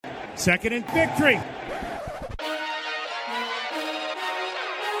Second and victory.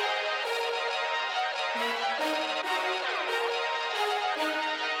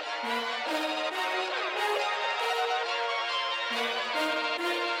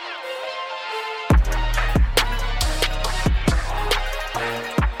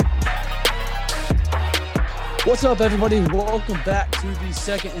 What's up, everybody? Welcome back to the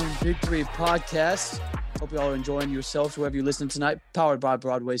Second and Victory podcast. Hope you all are enjoying yourselves wherever you listen tonight. Powered by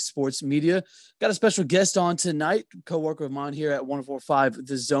Broadway Sports Media. Got a special guest on tonight, co-worker of mine here at 104.5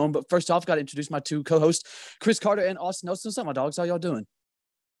 The Zone. But first off, got to introduce my two co-hosts, Chris Carter and Austin Nelson. What's up, my dogs? How y'all doing?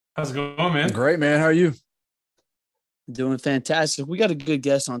 How's it going, man? Great, man. How are you? Doing fantastic. We got a good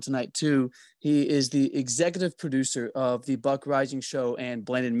guest on tonight, too. He is the executive producer of the Buck Rising Show and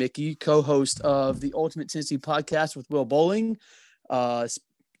Blandon Mickey, co-host of the Ultimate Tennessee podcast with Will Bowling,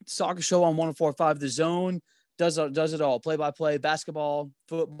 soccer show on 104.5 The Zone, does it all, play-by-play, basketball,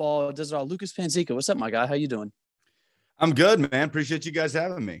 football, does it all. Lucas Panzica, what's up, my guy? How you doing? I'm good, man. Appreciate you guys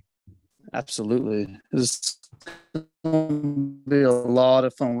having me. Absolutely. This is going to be a lot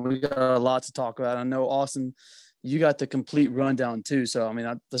of fun. We got a lot to talk about. I know, Austin, you got the complete rundown too. So, I mean,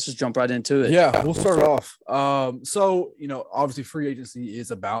 let's just jump right into it. Yeah, we'll start off. So, obviously free agency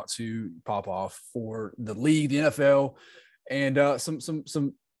is about to pop off for the league, the NFL, and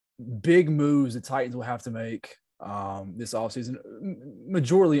some big moves the Titans will have to make this offseason,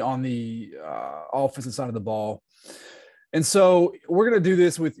 majority on the offensive side of the ball. And so we're going to do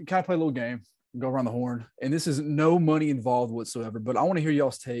this with kind of play a little game. Go around the horn, and this is no money involved whatsoever, but I want to hear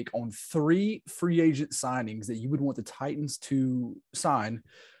y'all's take on 3 free agent signings that you would want the Titans to sign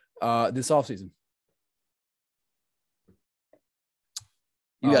this offseason.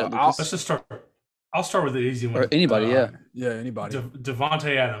 You got it, Lucas. Let's just start. I'll start with the easy one. Or anybody, yeah. Yeah, anybody.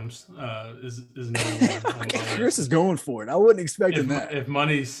 Devontae Adams is number one. Chris is going for it. I wasn't expecting that. If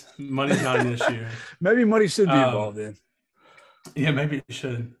money's not an issue. Maybe money should be involved in. Yeah, maybe it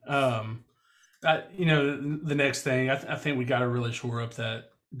should. The next thing, I think we got to really shore up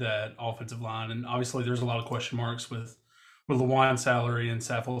that offensive line, and obviously there's a lot of question marks with Lewan's salary and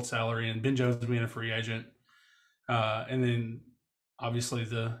Saffold's salary, and Ben Jones being a free agent, and then obviously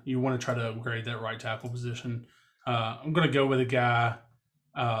you want to try to upgrade that right tackle position. I'm going to go with a guy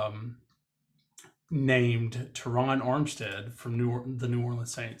named Teron Armstead from the New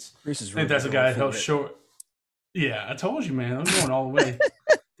Orleans Saints. I think that's a guy that helps short. Yeah, I told you, man. I'm going all the way.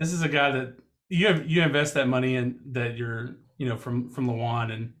 This is a guy that you invest that money in, that you're from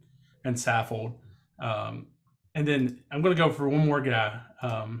Lewan and Saffold, and then I'm going to go for one more guy,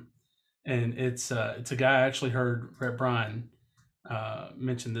 and it's a guy I actually heard Brett Bryan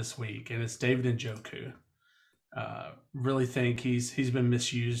mention this week, and it's David Njoku. Really think he's been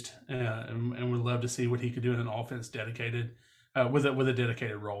misused, and would love to see what he could do in an offense dedicated with a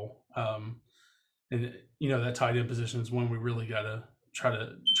dedicated role. And that tight end position is one we really got to try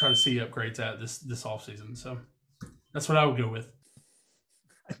to see upgrades at this offseason. So that's what I would go with.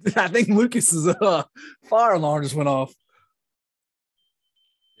 I think Lucas's fire alarm just went off.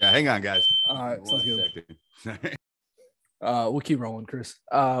 Yeah, hang on, guys. All right, sounds good. We'll keep rolling, Chris.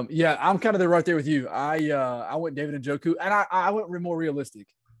 Yeah, I'm kind of there right there with you. I went David Njoku, and I went more realistic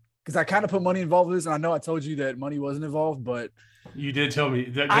because I kind of put money involved with this, and I know I told you that money wasn't involved, but you did tell me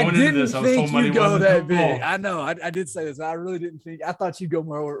that I going into this, I was told money wasn't that big. involved. I know. I did say this. I really didn't think. I thought you'd go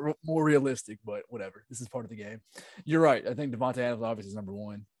more realistic, but whatever. This is part of the game. You're right. I think Devontae Adams obviously is number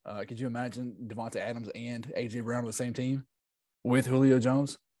one. Could you imagine Devontae Adams and AJ Brown on the same team with Julio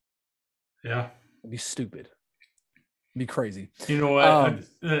Jones? Yeah, it'd be stupid. It'd be crazy. You know what?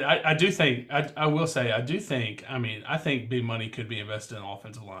 I do think. I will say. I do think. I mean, I think big money could be invested in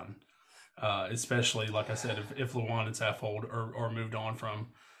offensive line. Especially, like I said, if Lewan and Saffold are moved on from.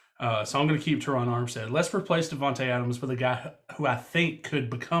 So I'm going to keep Teron Armstead. Let's replace Devontae Adams with a guy who I think could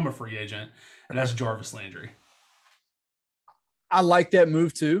become a free agent, and that's Jarvis Landry. I like that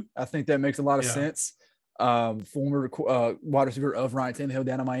move, too. I think that makes a lot of sense. Former wide receiver of Ryan Tannehill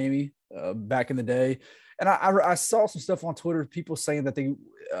down in Miami back in the day. And I saw some stuff on Twitter, people saying that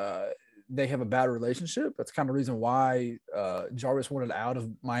they have a bad relationship. That's kind of the reason why Jarvis wanted out of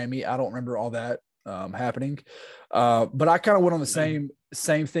Miami. I don't remember all that happening. But I kind of went on the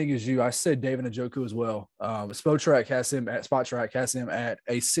same thing as you. I said David Njoku as well. Spotrac has him at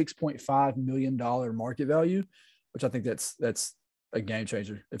a $6.5 million market value, which I think that's a game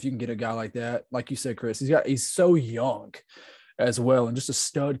changer. If you can get a guy like that, like you said, Chris, he's so young as well, and just a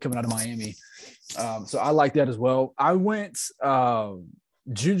stud coming out of Miami. So I like that as well. I went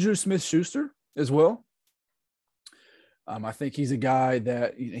Juju Smith-Schuster as well. I think he's a guy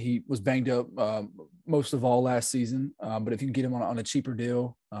that he was banged up most of all last season. But if you can get him on a cheaper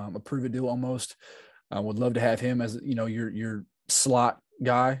deal, a prove-it deal almost. Would love to have him as, your slot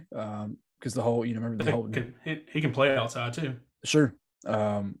guy, because the whole, remember the whole – he can play outside too. Sure.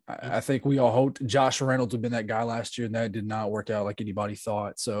 I think we all hoped Josh Reynolds would have been that guy last year, and that did not work out like anybody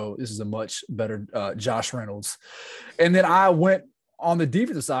thought. So this is a much better Josh Reynolds. And then I went on the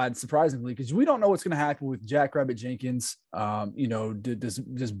defensive side, surprisingly, because we don't know what's going to happen with Jackrabbit Jenkins.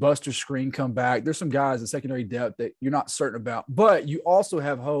 Does Buster Screen come back? There's some guys in secondary depth that you're not certain about, but you also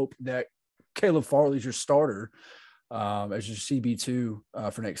have hope that Caleb Farley is your starter as your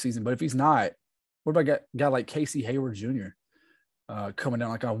CB2 for next season. But if he's not, what about a guy like Casey Hayward Jr.? Coming down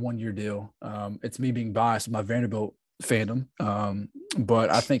like on a 1-year deal. It's me being biased with my Vanderbilt fandom,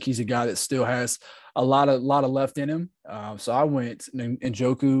 but I think he's a guy that still has a lot of left in him. So I went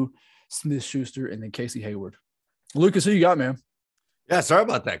Njoku, Smith-Schuster, and then Casey Hayward. Lucas, who you got, man? Yeah, sorry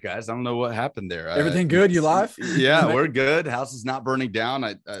about that, guys. I don't know what happened there. Everything good? You live? Yeah, we're good. House is not burning down.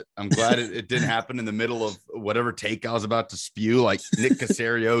 I'm glad it didn't happen in the middle of whatever take I was about to spew, like Nick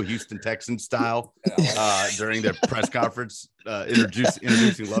Caserio, Houston Texans style, during the press conference,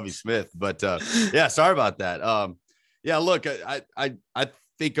 introducing Lovie Smith. But yeah, sorry about that. Yeah, look, I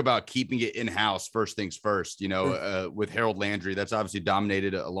think about keeping it in-house first things first. With Harold Landry, that's obviously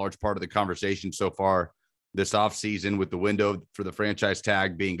dominated a large part of the conversation so far this offseason with the window for the franchise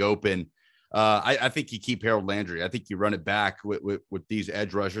tag being open. I think you keep Harold Landry. I think you run it back with these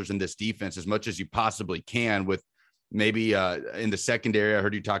edge rushers and this defense as much as you possibly can, with maybe in the secondary. I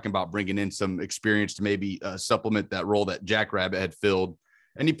heard you talking about bringing in some experience to maybe supplement that role that Jackrabbit had filled.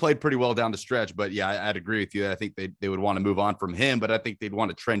 And he played pretty well down the stretch. But yeah, I'd agree with you. I think they would want to move on from him, but I think they'd want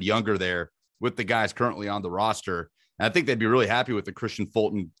to trend younger there with the guys currently on the roster. And I think they'd be really happy with the Christian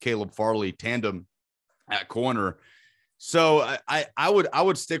Fulton, Caleb Farley tandem at corner. So I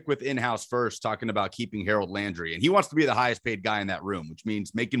would stick with in-house first, talking about keeping Harold Landry. And he wants to be the highest paid guy in that room, which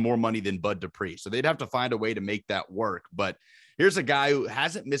means making more money than Bud Dupree. So they'd have to find a way to make that work. But here's a guy who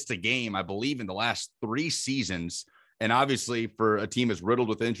hasn't missed a game, I believe, in the last 3 seasons. And obviously, for a team as riddled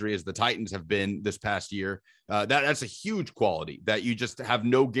with injury as the Titans have been this past year, that's a huge quality that you just have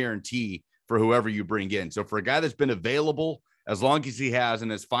no guarantee for whoever you bring in. So for a guy that's been available as long as he has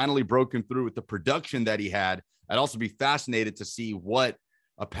and has finally broken through with the production that he had, I'd also be fascinated to see what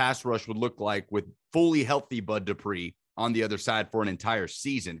a pass rush would look like with fully healthy Bud Dupree on the other side for an entire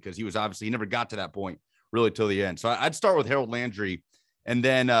season, because he never got to that point really till the end. So I'd start with Harold Landry, and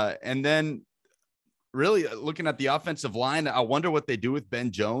then really looking at the offensive line, I wonder what they do with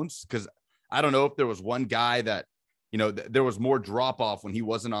Ben Jones, because I don't know if there was one guy that, there was more drop off when he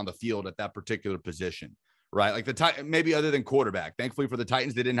wasn't on the field at that particular position. Right. Like maybe other than quarterback. Thankfully for the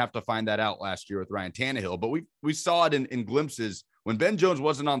Titans, they didn't have to find that out last year with Ryan Tannehill. But we saw it in glimpses when Ben Jones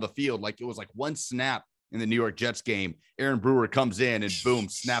wasn't on the field. Like it was like one snap in the New York Jets game. Aaron Brewer comes in and boom,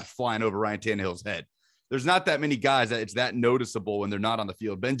 snaps flying over Ryan Tannehill's head. There's not that many guys that it's that noticeable when they're not on the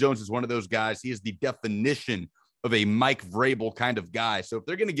field. Ben Jones is one of those guys. He is the definition of a Mike Vrabel kind of guy. So if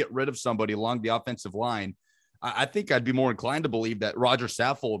they're going to get rid of somebody along the offensive line, I think I'd be more inclined to believe that Roger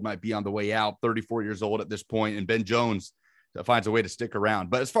Saffold might be on the way out, 34 years old at this point, and Ben Jones finds a way to stick around.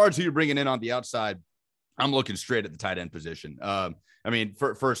 But as far as who you're bringing in on the outside, I'm looking straight at the tight end position.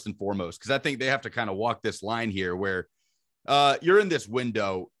 First and foremost, because I think they have to kind of walk this line here where you're in this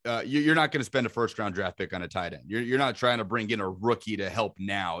window. You're not going to spend a first-round draft pick on a tight end. You're not trying to bring in a rookie to help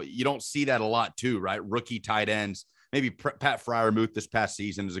now. You don't see that a lot too, right? Rookie tight ends. Maybe Pat Freiermuth this past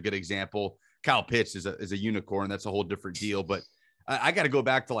season is a good example. Kyle Pitts is a unicorn. That's a whole different deal. But I got to go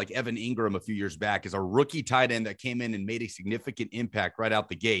back to like Evan Ingram a few years back as a rookie tight end that came in and made a significant impact right out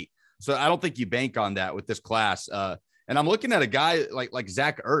the gate. So I don't think you bank on that with this class. And I'm looking at a guy like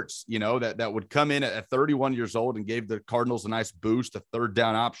Zach Ertz, that would come in at 31 years old and gave the Cardinals a nice boost, a third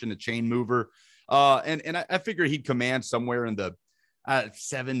down option, a chain mover. And I figure he'd command somewhere in the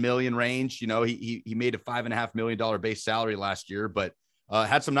 $7 million range. He made a $5.5 million base salary last year, but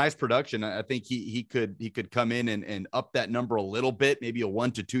had some nice production. I think he could come in and up that number a little bit, maybe a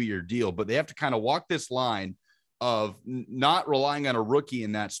 1 to 2 year deal, but they have to kind of walk this line of not relying on a rookie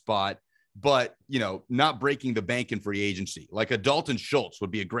in that spot, but, not breaking the bank in free agency. Like a Dalton Schultz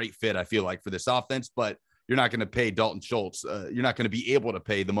would be a great fit, I feel like, for this offense, but you're not going to pay Dalton Schultz. You're not going to be able to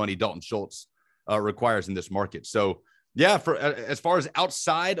pay the money Dalton Schultz requires in this market. So yeah, for as far as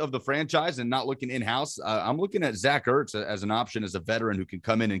outside of the franchise and not looking in-house, I'm looking at Zach Ertz as an option, as a veteran who can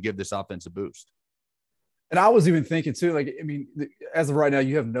come in and give this offense a boost. And I was even thinking too, as of right now,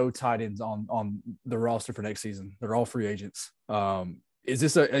 you have no tight ends on the roster for next season. They're all free agents. Is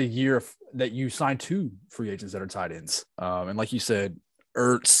this a year that you sign 2 free agents that are tight ends? And like you said,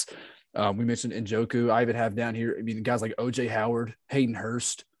 Ertz, We mentioned Njoku. I even have down here, I mean, guys like OJ Howard, Hayden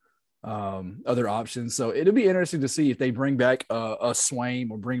Hurst, other options. So it'll be interesting to see if they bring back a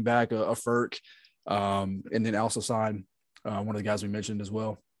Swain or bring back a Ferk, and then also sign one of the guys we mentioned as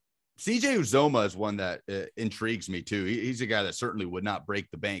well. CJ Uzoma is one that intrigues me too. He's a guy that certainly would not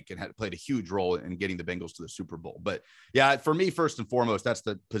break the bank and had played a huge role in getting the Bengals to the Super Bowl. But yeah, for me, first and foremost, that's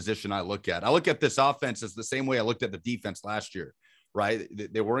the position I look at. I look at this offense as the same way I looked at the defense last year, right?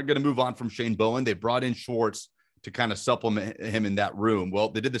 They weren't going to move on from Shane Bowen. They brought in Schwartz to kind of supplement him in that room. Well,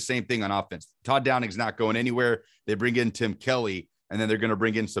 they did the same thing on offense. Todd Downing's not going anywhere. They bring in Tim Kelly, and then they're going to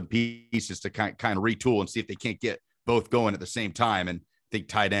bring in some pieces to kind of retool and see if they can't get both going at the same time. And I think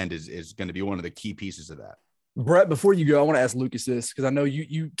tight end is going to be one of the key pieces of that. Brett, before you go, I want to ask Lucas this because I know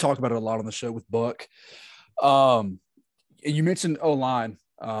you talk about it a lot on the show with Buck. You mentioned O-line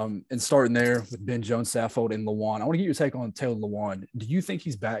and starting there with Ben Jones, Saffold, and Lewan. I want to get your take on Taylor Lewan. Do you think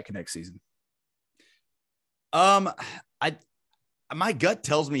he's back next season? My gut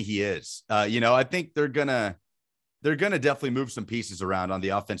tells me he is. I think they're gonna definitely move some pieces around on the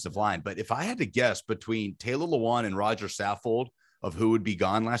offensive line. But if I had to guess between Taylor Lewan and Roger Saffold of who would be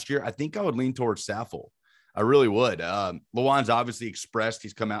gone last year, I think I would lean towards Saffold. I really would. Lewan's obviously expressed.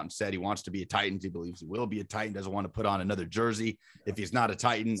 He's come out and said he wants to be a Titan. He believes he will be a Titan, doesn't want to put on another jersey. If he's not a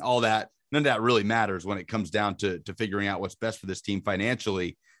Titan, all that, none of that really matters when it comes down to figuring out what's best for this team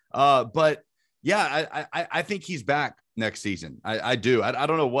financially. But yeah, I think he's back next season. I do. I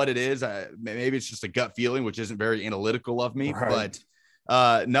don't know what it is. Maybe it's just a gut feeling, which isn't very analytical of me, right.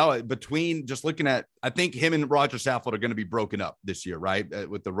 But no, between just looking at, I think him and Roger Saffold are going to be broken up this year, right?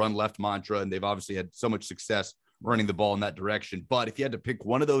 With the run left mantra, and they've obviously had so much success running the ball in that direction. But if you had to pick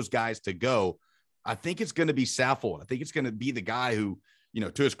one of those guys to go, I think it's going to be Saffold. I think it's going to be the guy who,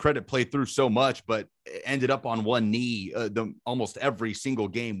 to his credit, played through so much, but ended up on one knee almost every single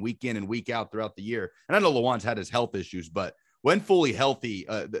game, week in and week out throughout the year. And I know Lewan's had his health issues, but when fully healthy,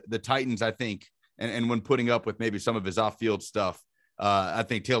 the Titans, I think, and when putting up with maybe some of his off-field stuff, I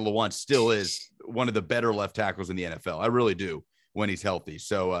think Taylor Lewan still is one of the better left tackles in the NFL. I really do when he's healthy.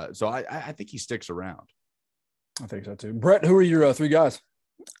 So I think he sticks around. I think so too. Brett, who are your three guys?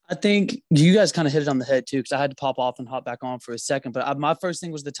 I think you guys kind of hit it on the head too, because I had to pop off and hop back on for a second. But my first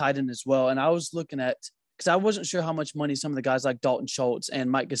thing was the tight end as well. And I was looking at, because I wasn't sure how much money some of the guys like Dalton Schultz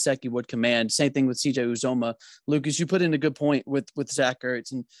and Mike Gesicki would command. Same thing with CJ Uzoma. Lucas, you put in a good point with Zach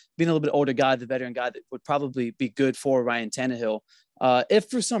Ertz and being a little bit older guy, the veteran guy that would probably be good for Ryan Tannehill. If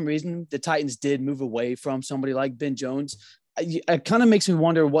for some reason the Titans did move away from somebody like Ben Jones, it kind of makes me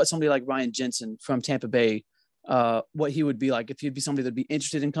wonder what somebody like Ryan Jensen from Tampa Bay, what he would be like, if he'd be somebody that'd be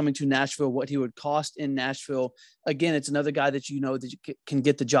interested in coming to Nashville, what he would cost in Nashville. Again, it's another guy that that you can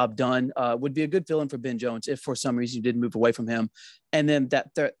get the job done. Would be a good fill-in for Ben Jones if for some reason you did move away from him. And then that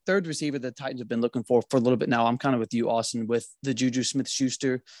third receiver the Titans have been looking for a little bit now. I'm kind of with you, Austin, with the Juju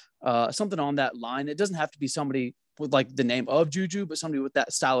Smith-Schuster, something on that line. It doesn't have to be somebody with like the name of Juju, but somebody with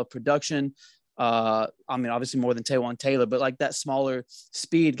that style of production. I mean, obviously more than Taywan Taylor, but like that smaller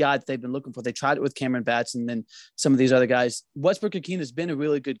speed guy that they've been looking for. They tried it with Cameron Batts and then some of these other guys. Westbrook-Ikhine has been a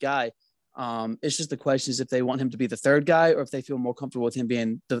really good guy. It's just the question is if they want him to be the third guy or if they feel more comfortable with him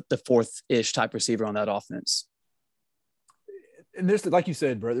being the fourth-ish type receiver on that offense. And there's, like you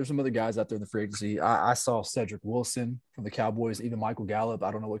said, bro, there's some other guys out there in the free agency. I saw Cedric Wilson from the Cowboys, even Michael Gallup.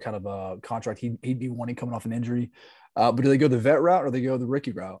 I don't know what kind of contract he'd be wanting coming off an injury. But do they go the vet route or they go the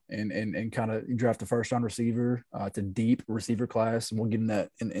rookie route and kind of draft a first-round receiver? It's a deep receiver class, and we'll get into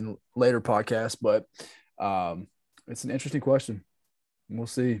that in later podcasts. But it's an interesting question. We'll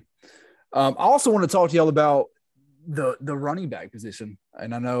see. I also want to talk to y'all about the running back position.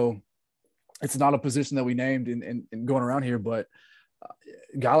 And I know it's not a position that we named in going around here, but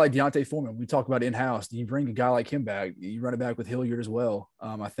a guy like Deontay Foreman, we talk about in-house. Do you bring a guy like him back? You run it back with Hilliard as well.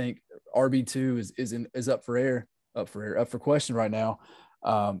 I think RB2 is up for question right now.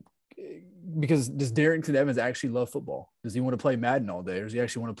 Because does Darrington Evans actually love football? Does he want to play Madden all day, or does he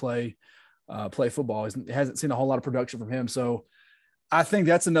actually want to play football? He hasn't seen a whole lot of production from him. So I think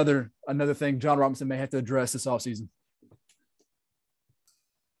that's another thing John Robinson may have to address this offseason.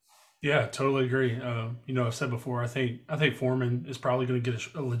 Yeah, totally agree. I've said before, I think Foreman is probably going to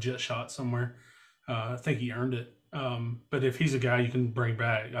get a legit shot somewhere. I think he earned it. But if he's a guy you can bring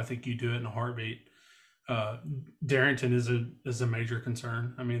back, I think you do it in a heartbeat. Darrington is a major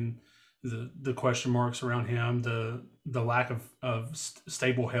concern. I mean, the question marks around him, the lack of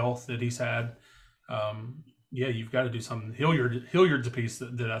stable health that he's had. You've got to do something. Hilliard's a piece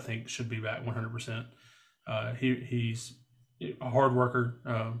that I think should be back 100%. He's a hard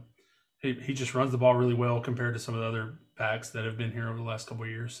worker. He just runs the ball really well compared to some of the other backs that have been here over the last couple of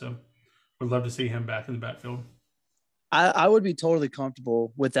years. So would love to see him back in the backfield. I would be totally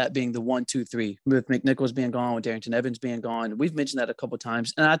comfortable with that being the 1-2-3, with McNichols being gone, with Darrynton Evans being gone. We've mentioned that a couple of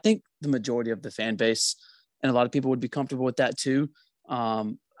times, and I think the majority of the fan base and a lot of people would be comfortable with that too.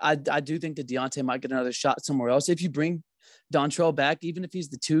 I do think that Deontay might get another shot somewhere else. If you bring Dontrell back, even if he's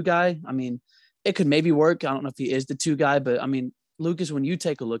the 2 guy, I mean, it could maybe work. I don't know if he is the 2 guy, but I mean, Lucas, when you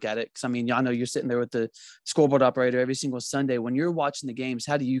take a look at it, because I mean, y'all know you're sitting there with the scoreboard operator every single Sunday. When you're watching the games,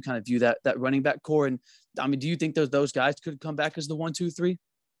 how do you kind of view that running back core? And I mean, do you think those guys could come back as the 1-2-3?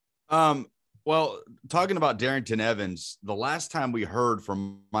 Well, talking about Darrynton Evans, the last time we heard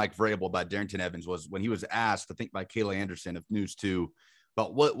from Mike Vrabel about Darrynton Evans was when he was asked, I think by Kayla Anderson of News 2,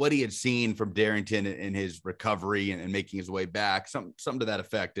 about what he had seen from Darrynton in his recovery and making his way back, something to that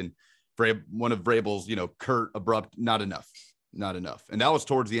effect. And one of Vrabel's, curt, abrupt, not enough. And that was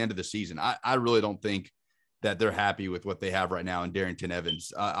towards the end of the season. I really don't think that they're happy with what they have right now in Darrynton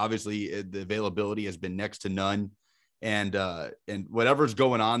Evans. Obviously, the availability has been next to none. And whatever's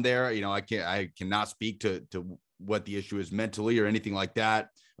going on there, I cannot speak to what the issue is mentally or anything like that.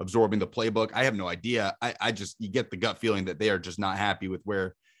 Absorbing the playbook, I have no idea. You get the gut feeling that they are just not happy with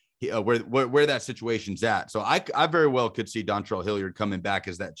where that situation's at. So I very well could see Dontrell Hilliard coming back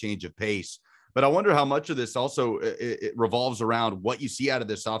as that change of pace. But I wonder how much of this also it revolves around what you see out of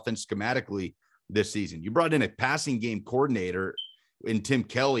this offense schematically this season. You brought in a passing game coordinator in Tim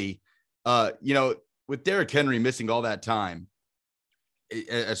Kelly. With Derrick Henry missing all that time,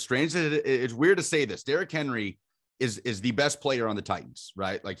 as strange as it's weird to say this, Derrick Henry is the best player on the Titans,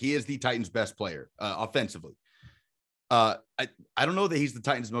 right? Like he is the Titans' best player offensively. I don't know that he's the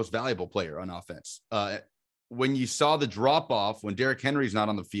Titans' most valuable player on offense. When you saw the drop off when Derrick Henry's not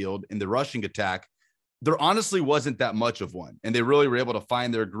on the field in the rushing attack, there honestly wasn't that much of one. And they really were able to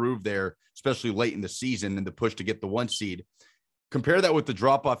find their groove there, especially late in the season and the push to get the 1 seed. Compare that with the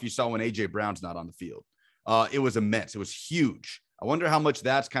drop off you saw when AJ Brown's not on the field. It was immense. It was huge. I wonder how much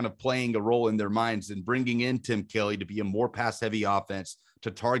that's kind of playing a role in their minds and bringing in Tim Kelly to be a more pass heavy offense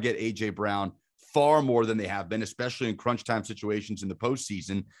to target AJ Brown far more than they have been, especially in crunch time situations in the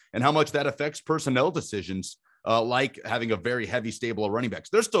postseason, and how much that affects personnel decisions, like having a very heavy stable of running backs.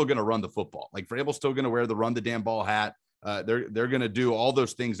 They're still going to run the football. Like Vrabel's still going to wear the run the damn ball hat. They're going to do all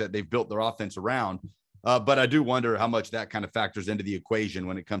those things that they've built their offense around. But I do wonder how much that kind of factors into the equation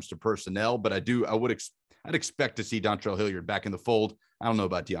when it comes to personnel. But I'd expect to see Dontrell Hilliard back in the fold. I don't know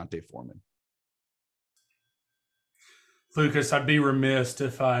about D'Onta Foreman. Lucas, I'd be remiss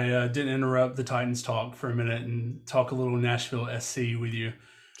if I didn't interrupt the Titans talk for a minute and talk a little Nashville SC with you.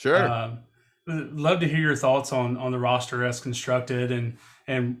 Sure. Love to hear your thoughts on the roster as constructed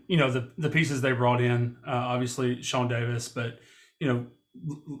and the pieces they brought in. Obviously, Sean Davis, but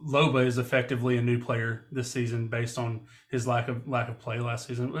Loba is effectively a new player this season based on his lack of play last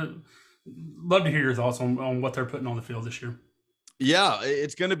season. Love to hear your thoughts on what they're putting on the field this year. Yeah,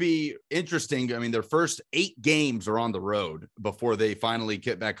 it's going to be interesting. I mean, their first 8 games are on the road before they finally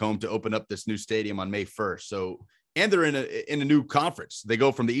get back home to open up this new stadium on May 1st. So, and they're in a new conference. They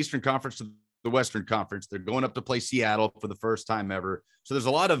go from the Eastern Conference to the Western Conference. They're going up to play Seattle for the first time ever. So there's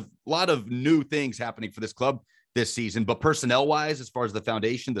a lot of new things happening for this club this season. But personnel wise, as far as the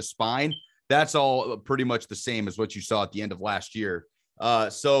foundation, the spine, that's all pretty much the same as what you saw at the end of last year.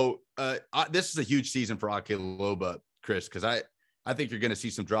 This is a huge season for Ake Loba, Chris, because I think you're going to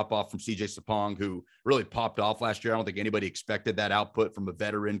see some drop off from CJ Sapong, who really popped off last year. I don't think anybody expected that output from a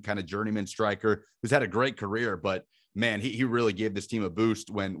veteran kind of journeyman striker who's had a great career, but man, he really gave this team a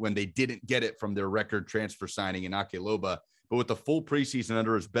boost when they didn't get it from their record transfer signing in Ake Loba. But with the full preseason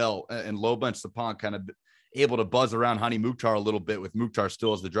under his belt and Loba and Sapong kind of able to buzz around Hani Mukhtar a little bit, with Mukhtar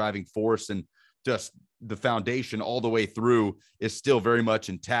still as the driving force, and just the foundation all the way through is still very much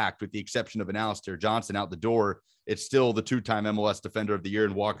intact, with the exception of an Alistair Johnson out the door. It's still the 2-time MLS Defender of the Year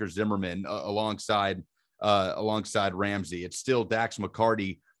in Walker Zimmerman alongside Ramsey. It's still Dax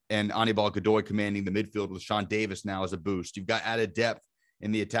McCarty and Anibal Godoy commanding the midfield, with Sean Davis now as a boost. You've got added depth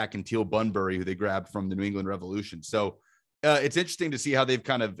in the attack in Teal Bunbury, who they grabbed from the New England Revolution. So it's interesting to see how they've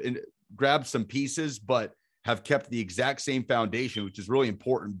kind of grabbed some pieces, but have kept the exact same foundation, which is really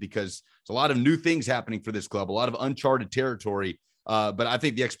important because there's a lot of new things happening for this club, a lot of uncharted territory. But I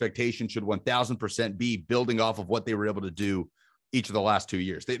think the expectation should 1000% be building off of what they were able to do each of the last 2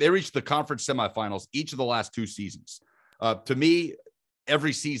 years. They reached the conference semifinals each of the last 2 seasons. To me,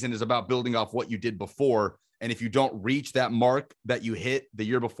 every season is about building off what you did before. And if you don't reach that mark that you hit the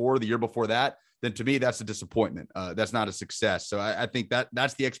year before that, then to me, that's a disappointment. That's not a success. So I think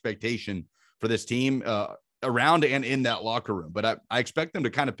that's the expectation for this team around and in that locker room. But I expect them to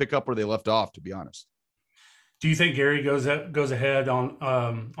kind of pick up where they left off, to be honest. Do you think Gary goes ahead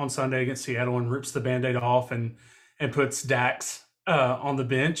on Sunday against Seattle and rips the Band-Aid off and puts Dax on the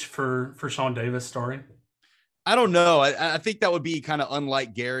bench for Sean Davis starting? I don't know. I think that would be kind of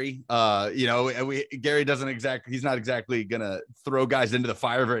unlike Gary. Gary he's not exactly going to throw guys into the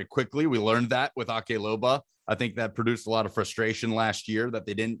fire very quickly. We learned that with Ake Loba. I think that produced a lot of frustration last year that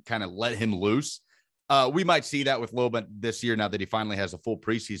they didn't kind of let him loose. We might see that with Loba this year now that he finally has a full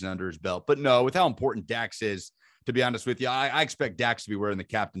preseason under his belt. But no, with how important Dax is, to be honest with you, I expect Dax to be wearing the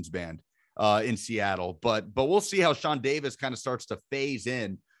captain's band in Seattle. But we'll see how Sean Davis kind of starts to phase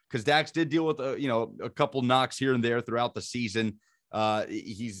in, because Dax did deal with a couple knocks here and there throughout the season.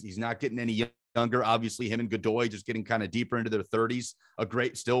 He's not getting any younger. Obviously, him and Godoy just getting kind of deeper into their 30s.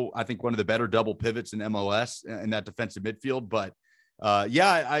 Still, I think one of the better double pivots in MLS in that defensive midfield. But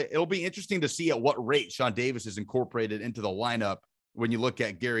it'll be interesting to see at what rate Sean Davis is incorporated into the lineup when you look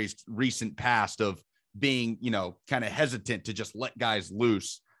at Gary's recent past of being, kind of hesitant to just let guys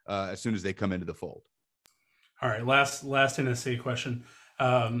loose as soon as they come into the fold. All right, last NSC question.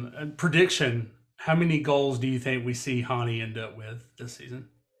 Prediction: how many goals do you think we see Hani end up with this season?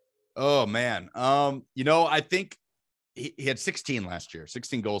 Oh man, I think he had 16 last year,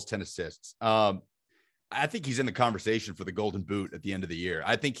 16 goals, 10 assists. I think he's in the conversation for the Golden Boot at the end of the year.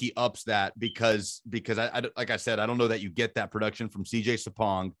 I think he ups that because I like I said, I don't know that you get that production from CJ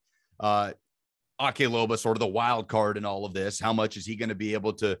Sapong. Ake Loba, sort of the wild card in all of this. How much is he going to be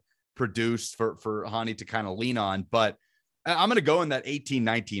able to produce for Hani to kind of lean on? But I'm going to go in that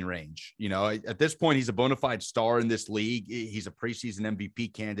 18-19 range. At this point, he's a bona fide star in this league. He's a preseason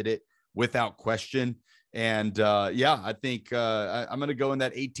MVP candidate without question. And I think I'm going to go in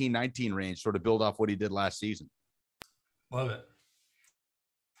that 18-19 range, sort of build off what he did last season. Love it.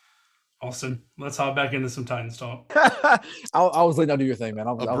 Austin, let's hop back into some Titans talk. I was letting you do your thing, man.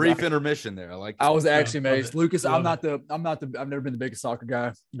 A brief intermission there. I was actually amazed. Lucas, I've never been the biggest soccer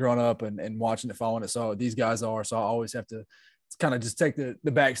guy growing up and watching it, following it. So these guys are, so I always have to kind of just take the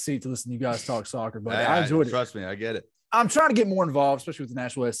back seat to listen to you guys talk soccer. But I enjoyed it. Trust me, I get it. I'm trying to get more involved, especially with the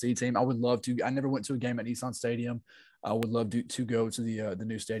National SC team. I would love to. I never went to a game at Nissan Stadium. I would love to go to the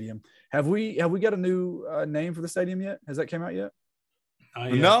new stadium. Have we got a new name for the stadium yet? Has that came out yet?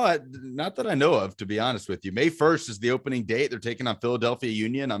 No, not that I know of, to be honest with you. May 1st is the opening date. They're taking on Philadelphia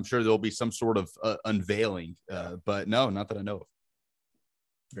Union. I'm sure there'll be some sort of unveiling, but no, not that I know of.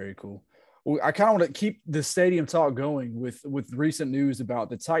 Very cool. Well, I kind of want to keep the stadium talk going with recent news about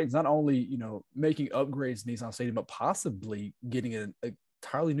the Titans, not only, making upgrades to Nissan Stadium, but possibly getting an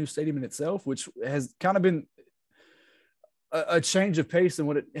entirely new stadium in itself, which has kind of been a change of pace than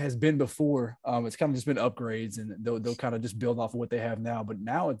what it has been before. It's kind of just been upgrades, and they'll kind of just build off of what they have now. But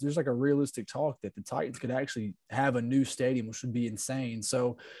now there's like a realistic talk that the Titans could actually have a new stadium, which would be insane.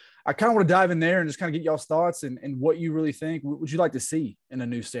 So I kind of want to dive in there and just kind of get y'all's thoughts and what you really think. What would you like to see in a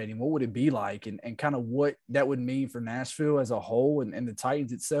new stadium? What would it be like, and kind of what that would mean for Nashville as a whole and the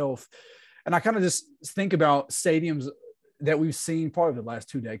Titans itself? And I kind of just think about stadiums that we've seen probably the last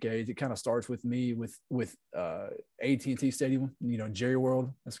 2 decades. It kind of starts with me with AT&T Stadium, Jerry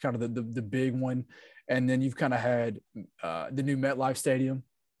World. That's kind of the big one. And then you've kind of had the new MetLife Stadium.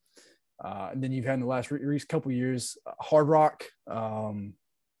 And then you've had in the last couple of years, Hard Rock.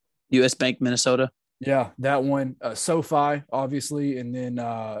 US Bank, Minnesota. Yeah, that one. SoFi, obviously. And then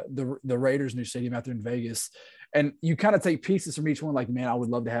the Raiders' new stadium out there in Vegas. And you kind of take pieces from each one, like, man, I would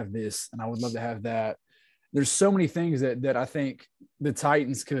love to have this, and I would love to have that. There's so many things that I think the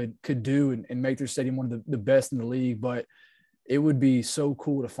Titans could do and make their stadium one of the best in the league, but it would be so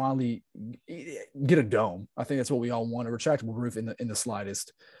cool to finally get a dome. I think that's what we all want, a retractable roof in the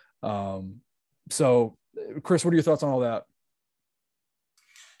slightest. So, Chris, what are your thoughts on all that?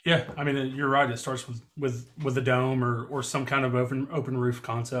 Yeah, I mean, you're right. It starts with a dome or some kind of open roof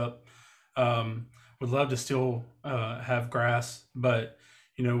concept. Would love to still have grass, but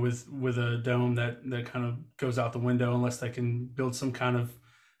with a dome that kind of goes out the window unless they can build some kind of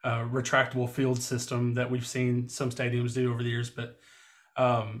retractable field system that we've seen some stadiums do over the years. But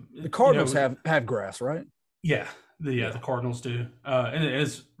the Cardinals have grass, right? Yeah, the Cardinals do, and it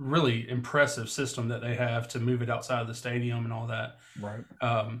is really impressive system that they have to move it outside of the stadium and all that. Right.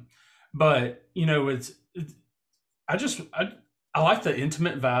 But I like the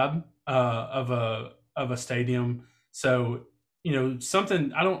intimate vibe of a stadium. So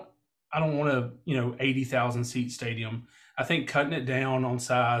something I don't want a 80,000 seat stadium. I think cutting it down on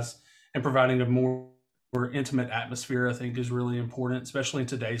size and providing a more intimate atmosphere, I think, is really important, especially in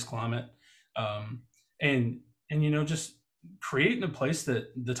today's climate. And just creating a place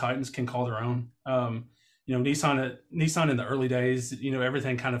that the Titans can call their own. Nissan in the early days,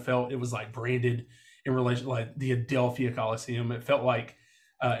 everything kind of felt it was like branded in relation, like the Adelphia Coliseum. It felt like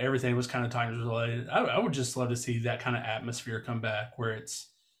everything was kind of Titans related. I would just love to see that kind of atmosphere come back where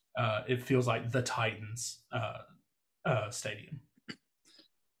it feels like the Titans stadium.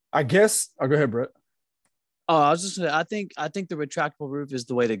 I guess I'll go ahead, Brett. Oh, I was just gonna say, I think the retractable roof is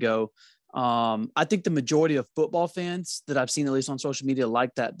the way to go. I think the majority of football fans that I've seen, at least on social media,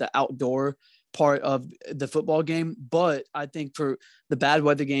 like that the outdoor part of the football game. But I think for the bad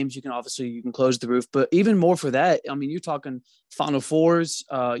weather games, you can close the roof. But even more for that, I mean, you're talking Final Fours,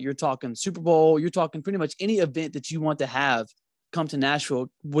 you're talking Super Bowl, you're talking pretty much any event that you want to have come to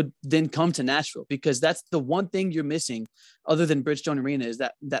Nashville would then come to Nashville, because that's the one thing you're missing other than Bridgestone Arena is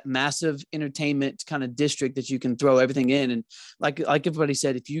that massive entertainment kind of district that you can throw everything in. And like everybody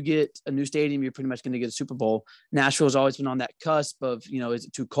said, if you get a new stadium, you're pretty much going to get a Super Bowl. Nashville's always been on that cusp of, is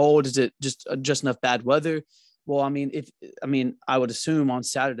it too cold? Is it just enough bad weather? Well, I would assume on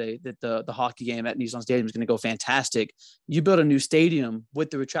Saturday that the hockey game at Nissan Stadium is going to go fantastic. You build a new stadium with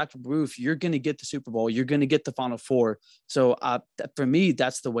the retractable roof, you're going to get the Super Bowl. You're going to get the Final Four. So for me,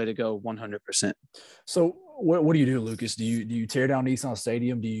 that's the way to go 100%. So what do you do, Lucas? Do you tear down Nissan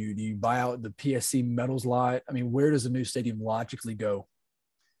Stadium? Do you buy out the PSC Metals lot? I mean, where does the new stadium logically go?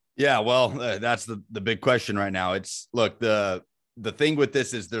 Yeah, well, that's the big question right now. Look, the thing with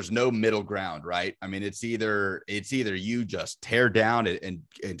this is there's no middle ground, right? I mean, it's either you just tear down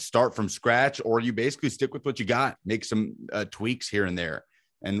and start from scratch, or you basically stick with what you got, make some tweaks here and there.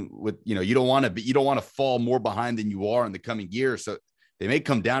 And with, you don't want to fall more behind than you are in the coming years. So they may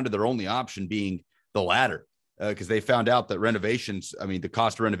come down to their only option being the latter, because they found out that renovations, I mean, the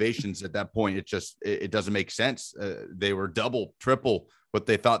cost of renovations at that point, it doesn't make sense. They were double, triple what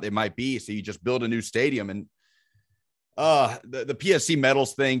they thought they might be. So you just build a new stadium. And the PSC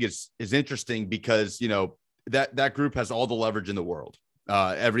Metals thing is interesting because, that group has all the leverage in the world,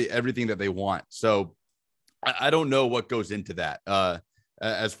 everything that they want. So I don't know what goes into that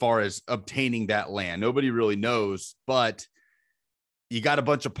as far as obtaining that land. Nobody really knows, but you got a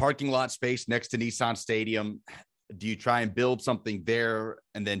bunch of parking lot space next to Nissan Stadium. Do you try and build something there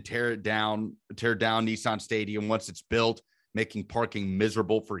and then tear down Nissan Stadium once it's built, making parking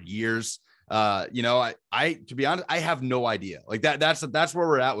miserable for years? I to be honest, I have no idea. Like that's where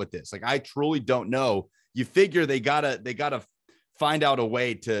we're at with this. Like, I truly don't know. You figure they gotta find out a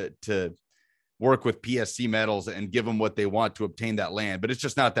way to work with PSC Metals and give them what they want to obtain that land, but it's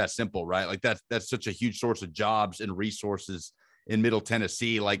just not that simple, right? Like that's such a huge source of jobs and resources in Middle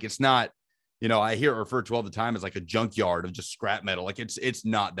Tennessee. Like, it's not, I hear it referred to all the time as like a junkyard of just scrap metal. Like it's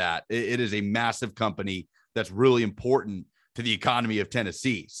not that. It is a massive company that's really important to the economy of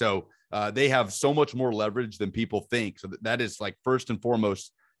Tennessee. So they have so much more leverage than people think. So that is, like, first and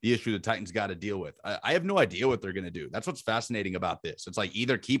foremost the issue the Titans got to deal with. I have no idea what they're going to do. That's what's fascinating about this. It's like,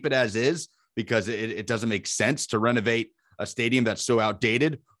 either keep it as is because it doesn't make sense to renovate a stadium that's so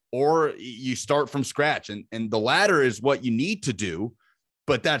outdated, or you start from scratch. And the latter is what you need to do,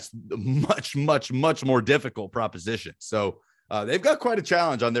 but that's much, much, much more difficult proposition. So they've got quite a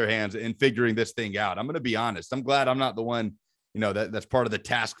challenge on their hands in figuring this thing out. I'm going to be honest. I'm glad I'm not the one, that's part of the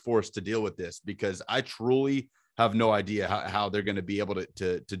task force to deal with this, because I truly have no idea how they're going to be able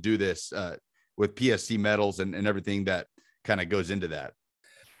to do this with PSC Metals and everything that kind of goes into that.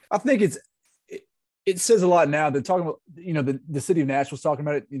 I think it says a lot now. They're talking about, the city of Nashville's talking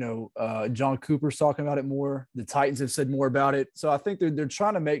about it. John Cooper's talking about it more. The Titans have said more about it. So I think they're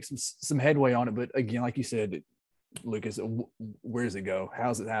trying to make some headway on it. But again, like you said, Lucas, where does it go? How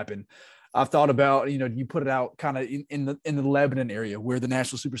does it happen? I've thought about, you put it out kind of in the Lebanon area where the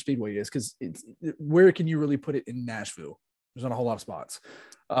Nashville Super Speedway is, because where can you really put it in Nashville? There's not a whole lot of spots.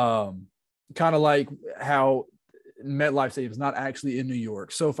 Kind of like how MetLife Stadium is not actually in New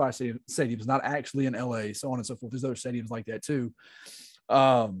York. SoFi Stadium is not actually in LA, so on and so forth. There's other stadiums like that too.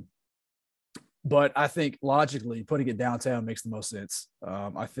 But I think logically putting it downtown makes the most sense.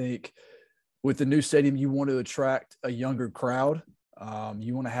 I think with the new stadium, you want to attract a younger crowd.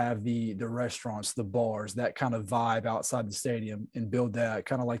 You want to have the restaurants, the bars, that kind of vibe outside the stadium, and build that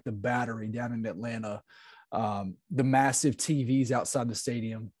kind of like the Battery down in Atlanta, the massive TVs outside the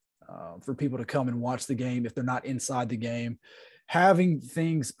stadium for people to come and watch the game if they're not inside the game. Having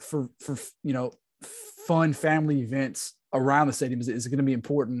things for fun family events around the stadium is going to be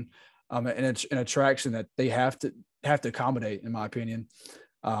important, and it's an attraction that they have to accommodate, in my opinion.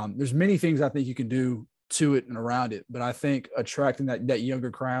 There's many things I think you can do to it and around it, but I think attracting that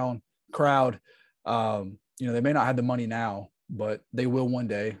younger crowd, they may not have the money now, but they will one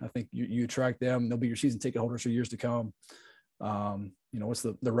day. I think you attract them, they'll be your season ticket holders for years to come. What's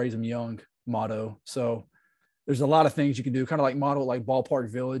the raise them young motto? So there's a lot of things you can do, kind of like model like Ballpark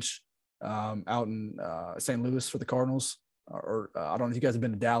Village. out in St. Louis for the Cardinals. Or I don't know if you guys have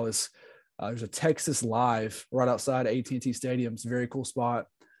been to Dallas. There's a Texas Live right outside AT&T Stadium. It's a very cool spot.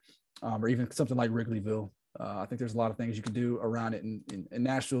 Or even something like Wrigleyville. I think there's a lot of things you can do around it. And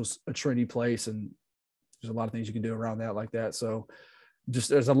Nashville's a trendy place, and there's a lot of things you can do around that like that. So just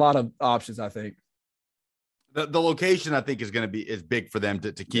there's a lot of options, I think. The location, I think, is big for them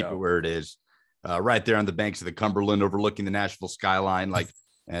to keep it where it is, right there on the banks of the Cumberland, overlooking the Nashville skyline. Like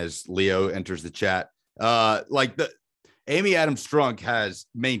as Leo enters the chat, Amy Adams Strunk has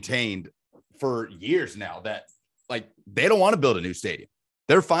maintained for years now that like they don't want to build a new stadium.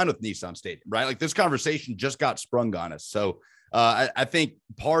 They're fine with Nissan Stadium, right? Like this conversation just got sprung on us. So I think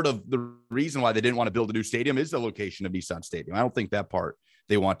part of the reason why they didn't want to build a new stadium is the location of Nissan Stadium. I don't think that part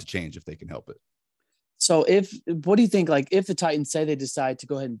they want to change if they can help it. So what do you think, like if the Titans say they decide to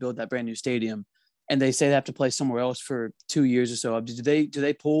go ahead and build that brand new stadium and they say they have to play somewhere else for 2 years or so, do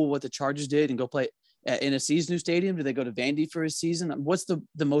they pull what the Chargers did and go play at NFC's new stadium? Do they go to Vandy for a season? What's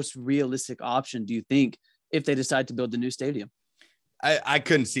the most realistic option, do you think, if they decide to build the new stadium? I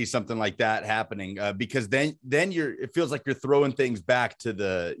couldn't see something like that happening because then it feels like you're throwing things back to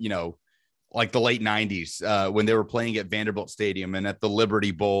the, like the late 90s when they were playing at Vanderbilt Stadium and at the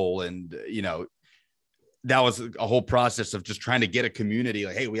Liberty Bowl. And, that was a whole process of just trying to get a community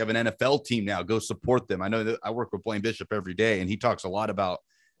like, hey, we have an NFL team now, go support them. I know that I work with Blaine Bishop every day, and he talks a lot about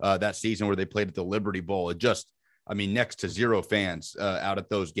that season where they played at the Liberty Bowl. It just, next to zero fans out at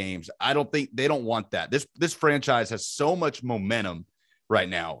those games. I don't think they don't want that. This franchise has so much momentum right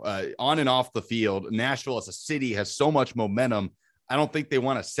now, on and off the field. Nashville as a city has so much momentum. I don't think they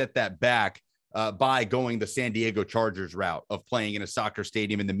want to set that back by going the San Diego Chargers route of playing in a soccer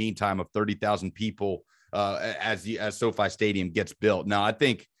stadium in the meantime of 30,000 people as SoFi Stadium gets built. Now, I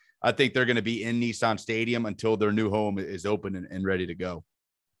think they're going to be in Nissan Stadium until their new home is open and ready to go.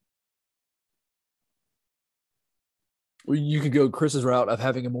 Well, you could go Chris's route of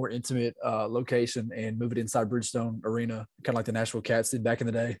having a more intimate location and move it inside Bridgestone Arena, kind of like the Nashville Cats did back in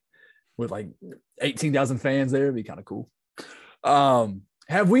the day with like 18,000 fans there. It'd be kind of cool.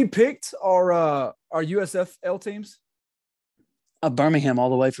 Have we picked our USFL teams? Birmingham all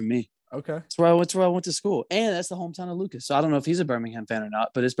the way for me. Okay. That's where I went to school. And that's the hometown of Lucas. So I don't know if he's a Birmingham fan or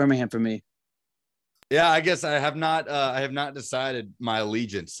not, but it's Birmingham for me. Yeah, I guess I have not decided my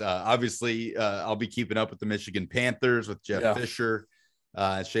allegiance. Obviously, I'll be keeping up with the Michigan Panthers with Jeff Fisher,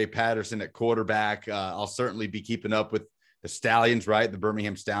 Shea Patterson at quarterback. I'll certainly be keeping up with the Stallions, right? The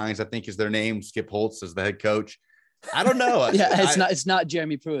Birmingham Stallions, I think is their name. Skip Holtz is the head coach. I don't know. It's not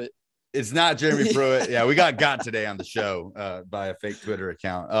Jeremy Pruitt. It's not Jeremy Pruitt. Yeah, we got today on the show by a fake Twitter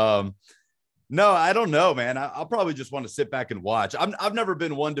account. No, I don't know, man. I'll probably just want to sit back and watch. I've never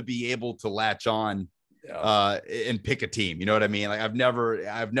been one to be able to latch on and pick a team. You know what I mean? Like I've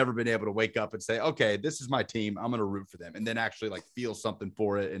never been able to wake up and say, okay, this is my team. I'm going to root for them. And then actually like feel something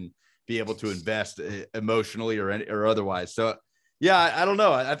for it and be able to invest emotionally or otherwise. So yeah, I don't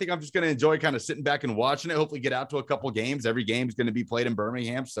know. I think I'm just going to enjoy kind of sitting back and watching it. Hopefully get out to a couple games. Every game is going to be played in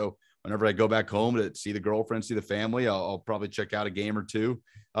Birmingham. So whenever I go back home to see the girlfriend, see the family, I'll probably check out a game or two.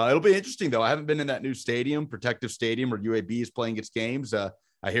 It'll be interesting though. I haven't been in that new stadium, Protective Stadium, where UAB is playing its games. I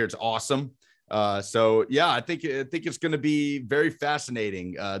hear it's awesome. So yeah, I think it's going to be very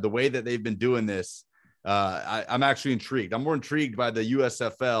fascinating. The way that they've been doing this. I'm actually intrigued. I'm more intrigued by the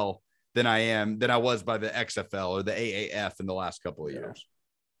USFL than I was by the XFL or the AAF in the last couple of years.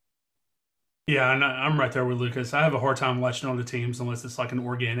 Yeah, and I'm right there with Lucas. I have a hard time latching on to teams unless it's like an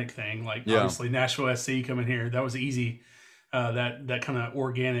organic thing. Like obviously Nashville SC coming here, that was easy. That kind of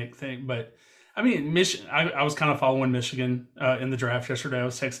organic thing. But I mean, I was kind of following Michigan in the draft yesterday. I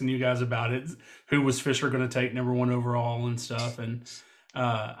was texting you guys about it. Who was Fisher going to take number 1 overall and stuff. And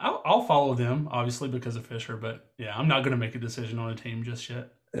I'll follow them obviously because of Fisher. But yeah, I'm not going to make a decision on a team just yet.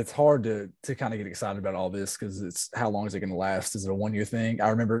 It's hard to kind of get excited about all this because it's how long is it going to last? Is it a 1-year thing? I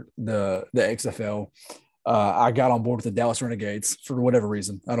remember the XFL. I got on board with the Dallas Renegades for whatever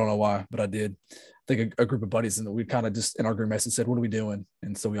reason. I don't know why, but I did. I think a group of buddies and we kind of just in our group message said, "What are we doing?"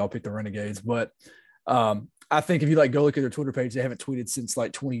 And so we all picked the Renegades. But I think if you go look at their Twitter page, they haven't tweeted since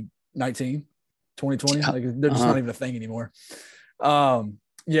like 2019, 2020. Like they're just not even a thing anymore.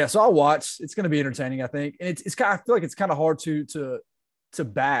 Yeah, so I'll watch. It's going to be entertaining, I think. And it's kind of, I feel like it's kind of hard to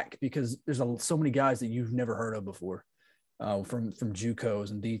back because there's so many guys that you've never heard of before, from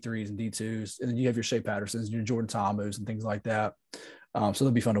JUCOs and D3s and D2s, and then you have your Shea Pattersons and your Jordan Thomas and things like that. So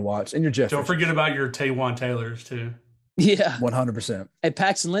they'll be fun to watch. And your Jeff. Don't forget about your Taywan Taylors too. Yeah, 100%. Hey,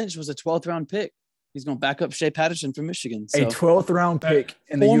 Paxton Lynch was a 12th round pick. He's going to back up Shea Patterson from Michigan. So. A 12th round pick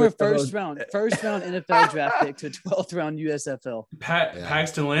in the former USFL. first round NFL draft pick to a 12th round USFL.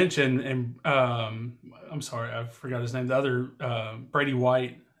 Paxton Lynch and I'm sorry, I forgot his name. The other Brady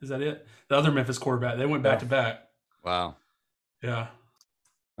White, is that it? The other Memphis quarterback. They went back to back. Wow. Yeah.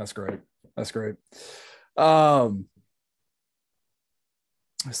 That's great. Let's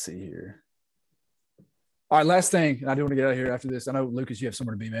see here. All right, last thing, and I do want to get out of here after this. I know, Lucas, you have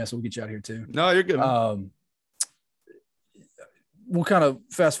somewhere to be, man, so we'll get you out of here too. No, you're good. We'll kind of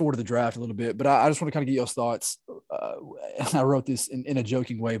fast forward to the draft a little bit, but I just want to kind of get your thoughts. I wrote this in a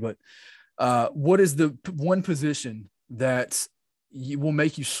joking way, but what is the one position that will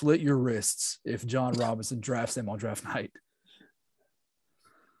make you slit your wrists if John Robinson drafts them on draft night?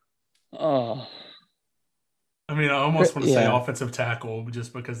 Oh, I mean, I almost want to say offensive tackle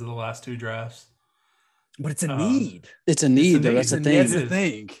just because of the last two drafts. But it's a need. It's a need, though. That's the thing. That's the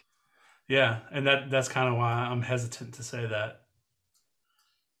thing. Yeah, and that's kind of why I'm hesitant to say that.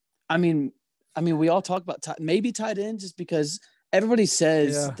 I mean, we all talk about maybe tight end just because everybody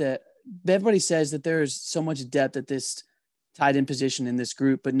says that there's so much depth at this tight end position in this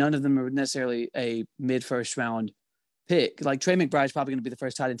group, but none of them are necessarily a mid-first round pick. Like Trey McBride's probably going to be the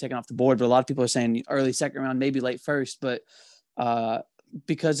first tight end taken off the board, but a lot of people are saying early second round, maybe late first. But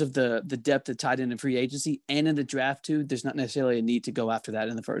because of the depth of tight end in free agency and in the draft too, there's not necessarily a need to go after that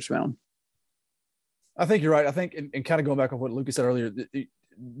in the first round. I think you're right. I think, and kind of going back on what Lucas said earlier,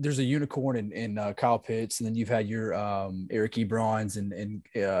 there's a unicorn in Kyle Pitts, and then you've had your Eric Ebrons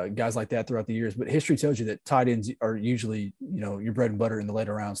and guys like that throughout the years. But history tells you that tight ends are usually, your bread and butter in the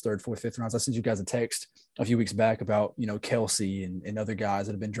later rounds, 3rd, 4th, 5th rounds. I sent you guys a text a few weeks back about, Kelsey and other guys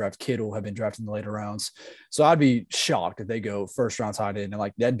that have been drafted. Kittle have been drafted in the later rounds. So I'd be shocked if they go first round tight end.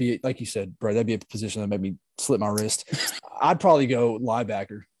 And that'd be, like you said, bro, that'd be a position that made me slip my wrist. I'd probably go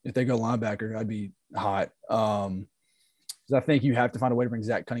linebacker. If they go linebacker, I'd be hot. I think you have to find a way to bring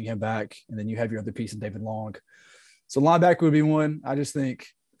Zach Cunningham back, and then you have your other piece in David Long. So linebacker would be one. I just think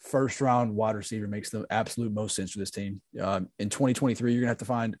first round wide receiver makes the absolute most sense for this team. In 2023, you're gonna have to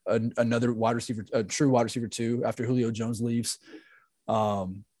find another wide receiver, a true wide receiver too, after Julio Jones leaves.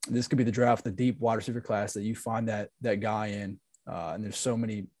 This could be the draft, the deep wide receiver class that you find that guy in. And there's so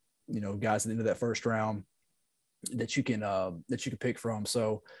many, guys at the end of that first round that you can pick from.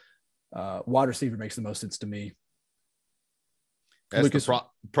 So wide receiver makes the most sense to me. That's Lucas. The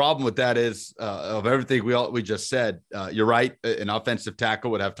problem with that is of everything we just said, you're right. An offensive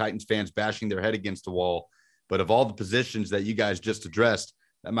tackle would have Titans fans bashing their head against the wall. But of all the positions that you guys just addressed,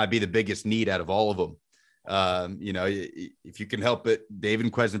 that might be the biggest need out of all of them. If you can help it,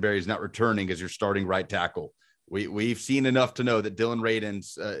 David Quesenberry is not returning as your starting right tackle. We've seen enough to know that Dylan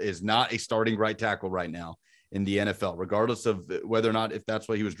Radins is not a starting right tackle right now in the NFL, regardless of whether or not if that's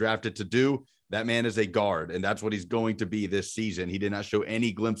what he was drafted to do. That man is a guard, and that's what he's going to be this season. He did not show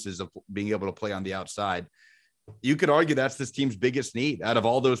any glimpses of being able to play on the outside. You could argue that's this team's biggest need out of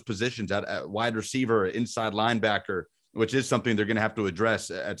all those positions, at wide receiver, inside linebacker, which is something they're going to have to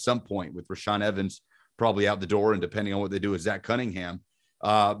address at some point with Rashaan Evans probably out the door, and depending on what they do with Zach Cunningham.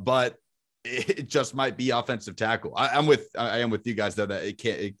 But it just might be offensive tackle. I am with you guys, though, that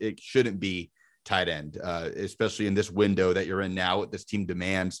it shouldn't be tight end, especially in this window that you're in now, what this team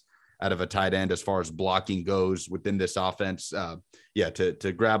demands out of a tight end as far as blocking goes within this offense.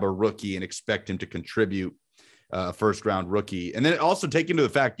 To grab a rookie and expect him to contribute, a first round rookie. And then also take into the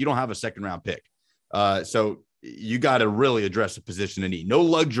fact you don't have a second round pick. So you got to really address a position of need. No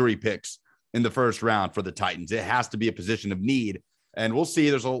luxury picks in the first round for the Titans. It has to be a position of need. And we'll see.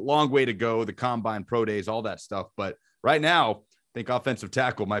 There's a long way to go, the combine, pro days, all that stuff. But right now, I think offensive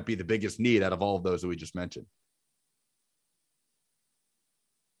tackle might be the biggest need out of all of those that we just mentioned.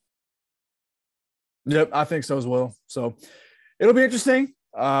 Yep, I think so as well. So it'll be interesting.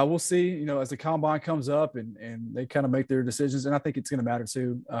 We'll see, as the combine comes up and they kind of make their decisions. And I think it's going to matter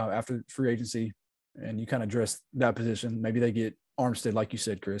too after free agency, and you kind of address that position. Maybe they get Armstead, like you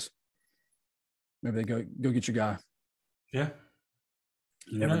said, Chris. Maybe they go get your guy. Yeah.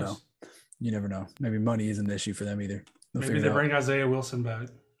 You never know. You never know. Maybe money isn't an issue for them either. Maybe they bring Isaiah Wilson back.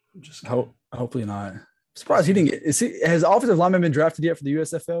 Hopefully not. I'm surprised he didn't get. Has offensive lineman been drafted yet for the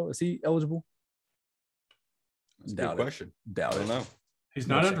USFL? Is he eligible? That's a good question. Doubt I don't it. know. He's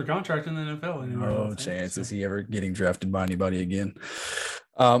not under contract in the NFL anymore. No chance is he ever getting drafted by anybody again.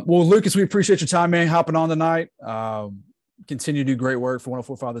 Well, Lucas, we appreciate your time, man, hopping on tonight. Continue to do great work for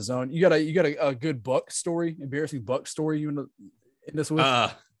 104.5 The Zone. You got a good Buck story, embarrassing Buck story you in this week?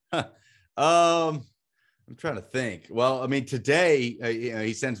 I'm trying to think. Well, I mean, today,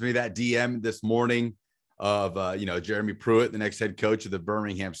 he sends me that DM this morning of Jeremy Pruitt, the next head coach of the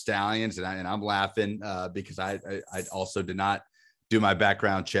Birmingham Stallions, and I'm laughing because I also did not do my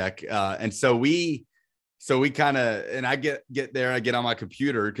background check, and so we kind of, and I get there, I get on my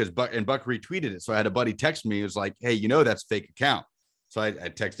computer because Buck retweeted it, so I had a buddy text me. It was like, hey, that's a fake account. So I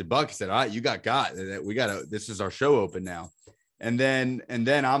texted Buck and said, all right, you got we got this is our show open now. And then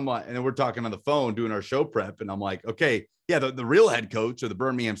I'm like, and then we're talking on the phone doing our show prep, and I'm like, okay, yeah, the real head coach of the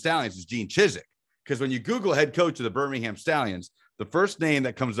Birmingham Stallions is Gene Chizik. Because when you Google head coach of the Birmingham Stallions, the first name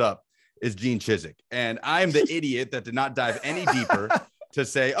that comes up is Gene Chizik. And I'm the idiot that did not dive any deeper to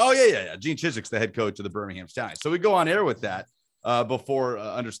say, oh, yeah. Gene Chizik's the head coach of the Birmingham Stallions. So we go on air with that before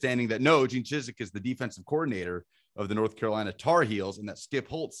understanding that, no, Gene Chizik is the defensive coordinator of the North Carolina Tar Heels, and that Skip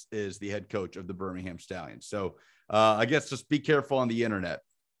Holtz is the head coach of the Birmingham Stallions. So I guess just be careful on the internet.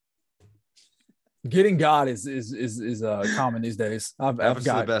 Getting God is common these days. I've got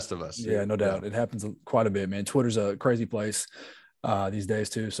the best of us. Yeah, no doubt. It happens quite a bit, man. Twitter's a crazy place these days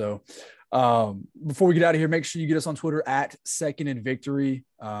too. So before we get out of here, make sure you get us on Twitter at Second and Victory.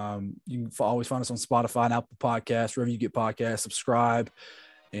 You can always find us on Spotify and Apple Podcasts, wherever you get podcasts. Subscribe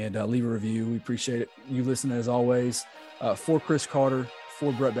and leave a review. We appreciate it. You listening as always. For Chris Carter,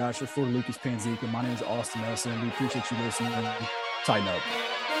 for Brett Bachelor, for Lucas Panzica, my name is Austin Nelson. We appreciate you listening. Tighten up.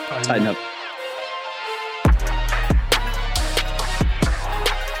 Tighten up.